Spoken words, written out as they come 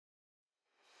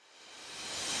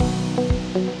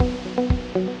Hello,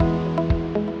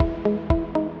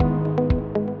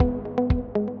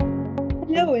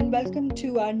 and welcome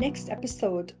to our next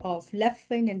episode of Left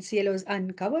Wing and CLOs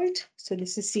Uncovered. So,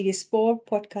 this is Series 4,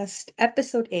 podcast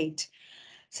episode 8.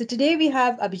 So, today we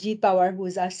have Abhijit Pawar, who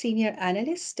is our senior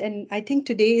analyst. And I think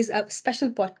today is a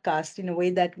special podcast in a way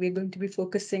that we're going to be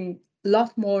focusing a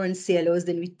lot more on CLOs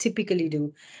than we typically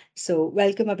do. So,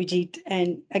 welcome, Abhijit.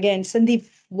 And again, Sandeep,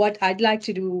 what I'd like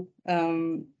to do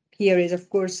here is, of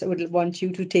course, I would want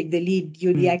you to take the lead.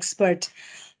 You're the Mm. expert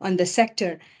on the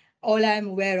sector. All I'm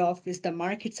aware of is the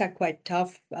markets are quite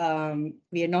tough.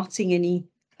 We are not seeing any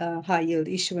high yield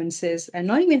issuances, and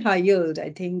not even high yield. I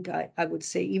think I would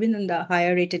say even in the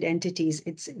higher rated entities,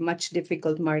 it's a much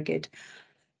difficult market,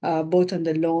 both on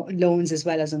the loans as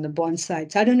well as on the bond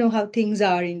side. So I don't know how things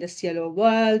are in the CLO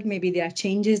world. Maybe there are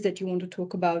changes that you want to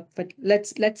talk about, but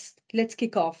let's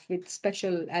kick off with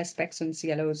special aspects on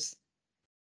CLOs.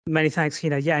 Many thanks,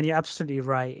 Hina. Yeah, and you're absolutely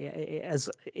right. As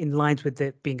in lines with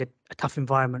it being a tough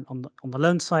environment on the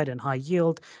loan side and high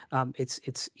yield,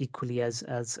 it's equally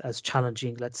as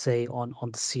challenging, let's say, on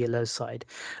the CLO side.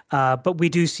 But we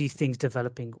do see things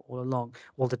developing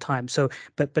all the time. So,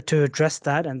 but to address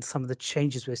that and some of the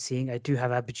changes we're seeing, I do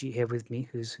have Abhijit here with me,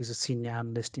 who's a senior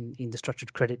analyst in the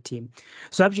structured credit team.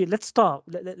 So, Abhijit, let's start.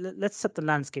 Let's set the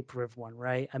landscape for everyone,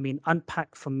 right? I mean,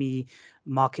 unpack for me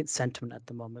market sentiment at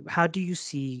the moment. How do you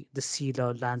see the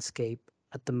CLO landscape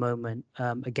at the moment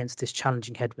against this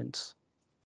challenging headwinds?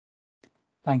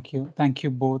 Thank you. Thank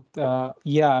you both.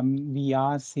 Yeah, we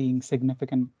are seeing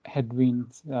significant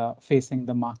headwinds facing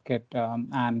the market,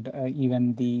 and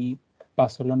even the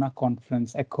Barcelona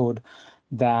conference echoed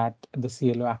that the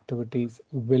CLO activities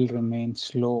will remain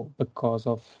slow because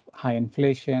of high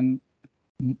inflation,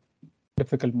 m-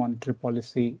 difficult monetary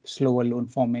policy, slower loan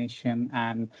formation,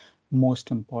 and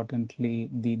most importantly,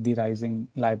 the rising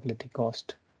liability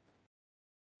cost.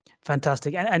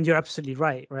 Fantastic. And you're absolutely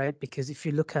right? Because if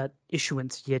you look at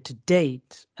issuance year to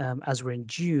date, as we're in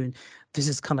June, this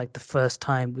is kind of like the first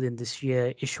time within this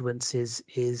year issuance is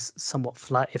somewhat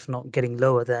flat, if not getting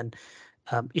lower than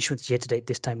issuance year to date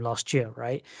this time last year,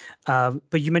 right?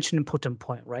 But you mentioned an important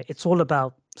point, right? It's all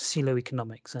about CLO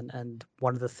economics, and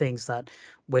one of the things that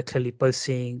we're clearly both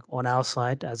seeing on our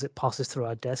side as it passes through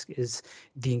our desk is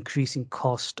the increasing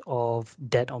cost of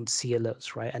debt on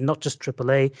CLOs, right? And not just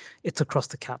AAA, it's across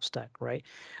the cap stack, right?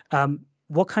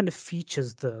 What kind of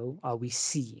features, though, are we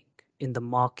seeing in the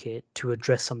market to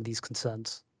address some of these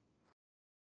concerns?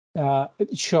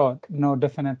 Sure. No,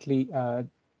 definitely.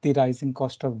 The rising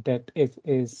cost of debt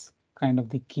is kind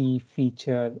of the key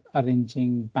feature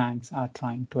arranging banks are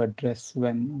trying to address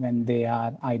when they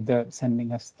are either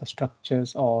sending us the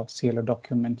structures or CLO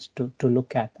documents to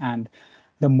look at. And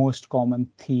the most common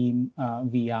theme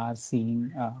we are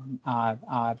seeing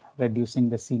are reducing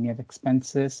the senior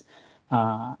expenses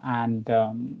and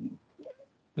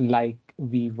like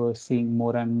we were seeing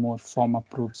more and more form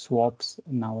approved swaps.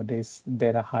 Nowadays,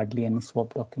 there are hardly any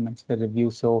swap documents for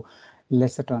review. So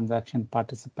lesser transaction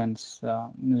participants,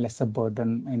 lesser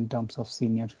burden in terms of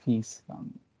senior fees.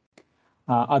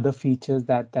 Other features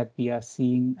that we are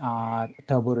seeing are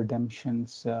turbo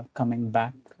redemptions coming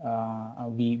back.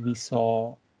 We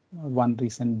saw one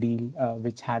recent deal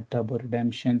which had turbo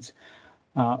redemptions.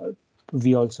 Uh,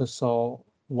 we also saw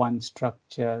one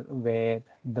structure where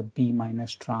the B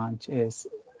minus tranche is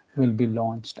will be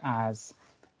launched as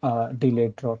a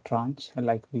delayed draw tranche,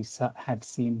 like we had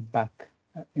seen back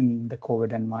in the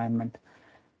COVID environment.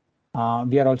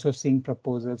 We are also seeing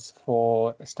proposals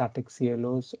for static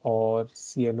CLOs or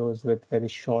CLOs with very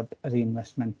short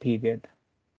reinvestment period.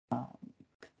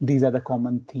 These are the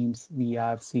common themes we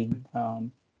are seeing.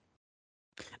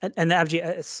 And actually,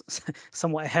 it's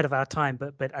somewhat ahead of our time,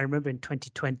 but I remember in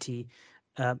 2020,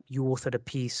 you authored a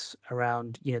piece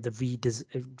around the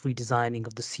redesigning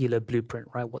of the CELO blueprint,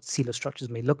 right? What CELO structures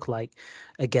may look like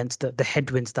against the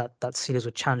headwinds that CELOs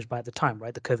were challenged by at the time,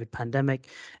 right? The COVID pandemic,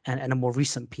 and a more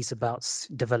recent piece about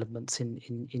developments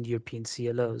in European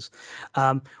CLOs.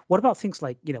 What about things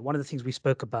like one of the things we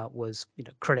spoke about was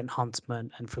credit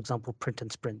enhancement and, for example, print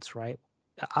and sprints, right?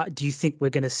 Do you think we're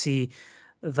going to see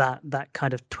that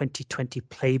kind of 2020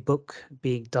 playbook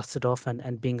being dusted off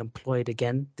and being employed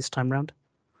again this time round?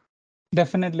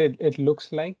 Definitely, it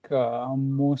looks like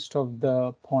most of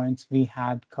the points we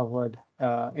had covered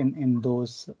in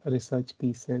those research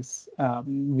pieces,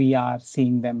 we are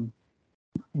seeing them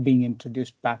being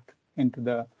introduced back into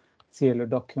the CLO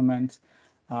documents.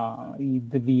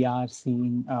 We are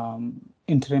seeing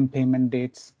interim payment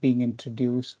dates being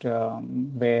introduced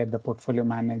where the portfolio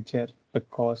manager,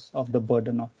 because of the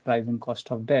burden of rising cost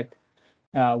of debt,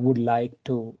 would like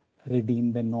to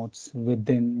redeem the notes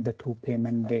within the 2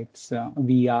 payment dates.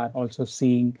 We are also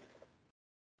seeing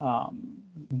CLO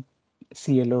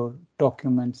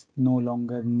documents no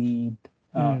longer need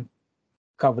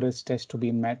coverage test to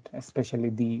be met, especially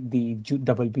the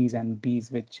double Bs and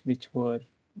Bs,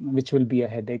 which will be a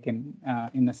headache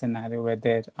in a scenario where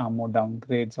there are more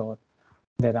downgrades or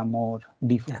there are more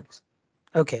defaults.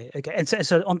 Okay. And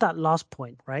so on that last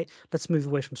point, right, let's move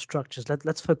away from structures.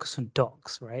 Let's focus on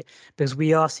docs, right? Because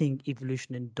we are seeing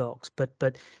evolution in docs.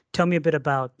 But tell me a bit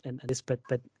about this, but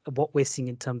what we're seeing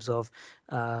in terms of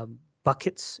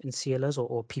buckets in CLOs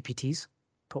or PPTs,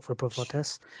 portfolio profile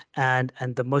tests, and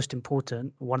the most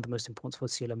important, one of the most important for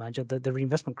CLO manager, the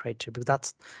reinvestment criteria,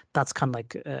 because that's kind of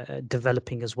like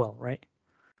developing as well, right?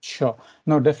 Sure.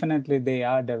 No, definitely they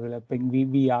are developing.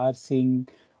 We are seeing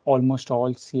almost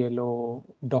all CLO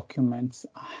documents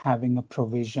having a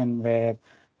provision where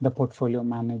the portfolio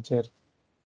manager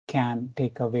can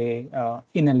take away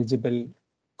ineligible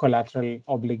collateral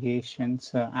obligations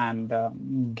and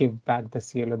give back the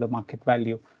CLO the market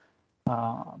value.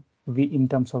 In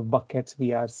terms of buckets,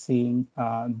 we are seeing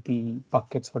the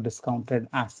buckets for discounted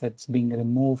assets being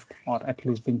removed or at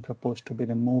least being proposed to be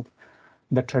removed.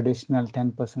 The traditional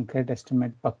 10% credit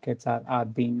estimate buckets are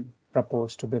being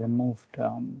proposed to be removed.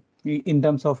 In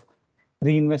terms of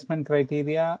reinvestment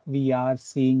criteria, we are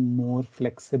seeing more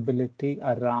flexibility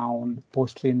around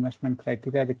post-reinvestment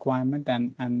criteria requirement.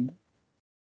 And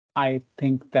I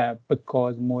think that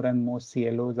because more and more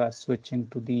CLOs are switching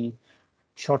to the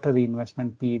shorter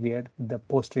reinvestment period, the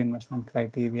post-reinvestment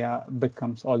criteria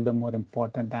becomes all the more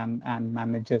important, and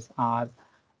managers are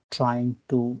trying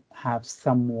to have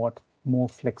somewhat more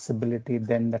flexibility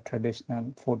than the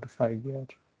traditional 4 to 5 year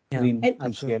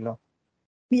reinvestment CLO.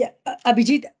 Yeah,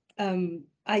 Abhijit,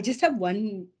 I just have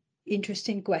one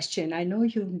interesting question. I know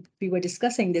we were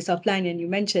discussing this offline, and you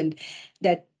mentioned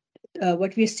that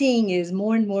what we're seeing is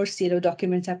more and more CLO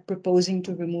documents are proposing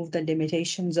to remove the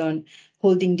limitations on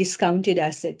holding discounted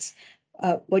assets.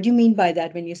 What do you mean by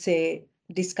that when you say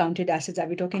discounted assets? Are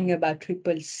we talking about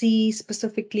triple C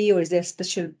specifically, or is there a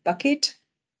special bucket?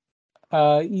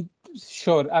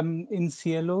 Sure. In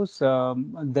CLOs,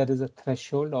 there is a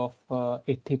threshold of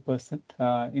 80%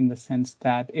 in the sense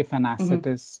that if an asset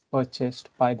is purchased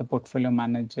by the portfolio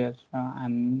manager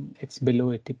and it's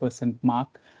below 80%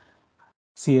 mark,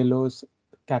 CLOs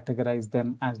categorize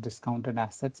them as discounted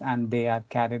assets and they are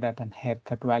carried at an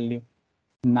haircut value.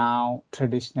 Now,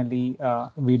 traditionally,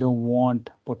 we don't want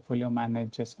portfolio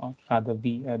managers, or rather,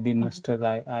 the investors,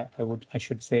 I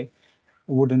should say,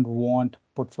 wouldn't want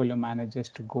portfolio managers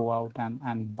to go out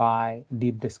and buy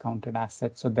deep discounted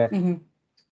assets. So there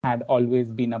had always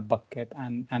been a bucket,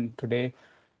 and today,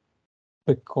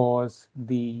 because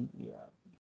the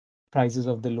prices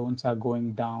of the loans are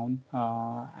going down,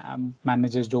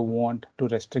 managers don't want to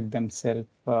restrict themselves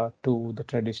to the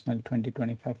traditional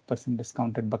 20-25%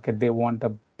 discounted bucket. They want a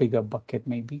bigger bucket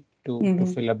maybe to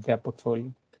fill up their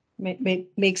portfolio.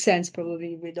 Makes sense,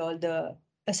 probably, with all the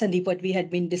Sandeep, what we had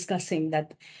been discussing,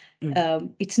 that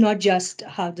it's not just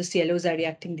how the CLOs are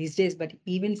reacting these days, but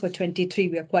even for 23,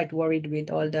 we are quite worried with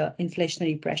all the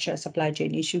inflationary pressure, supply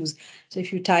chain issues. So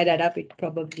if you tie that up, it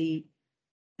probably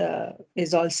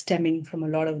is all stemming from a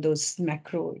lot of those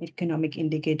macroeconomic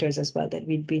indicators as well that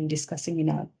we've been discussing in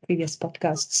our previous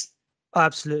podcasts.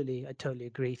 Absolutely, I totally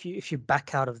agree. If you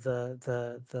back out of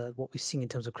the what we're seeing in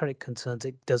terms of credit concerns,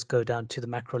 it does go down to the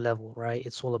macro level, right?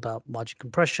 It's all about margin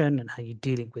compression and how you're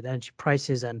dealing with energy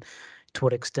prices, and to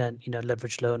what extent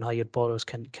leverage loan, how your borrowers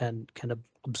can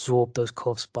absorb those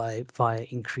costs via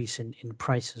increase in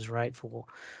prices, right, for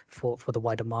the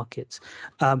wider markets.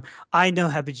 I know,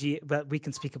 Habiji, but we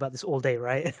can speak about this all day,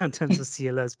 right, in terms of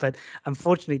CLOs, but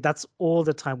unfortunately that's all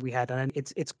the time we had, and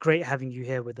it's great having you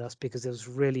here with us because it was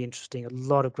really interesting, a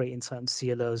lot of great insight on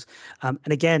CLOs. And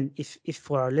again, if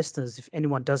for our listeners, if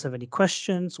anyone does have any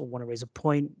questions or want to raise a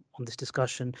point on this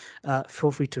discussion,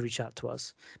 feel free to reach out to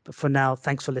us. But for now,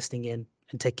 thanks for listening in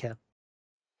and take care.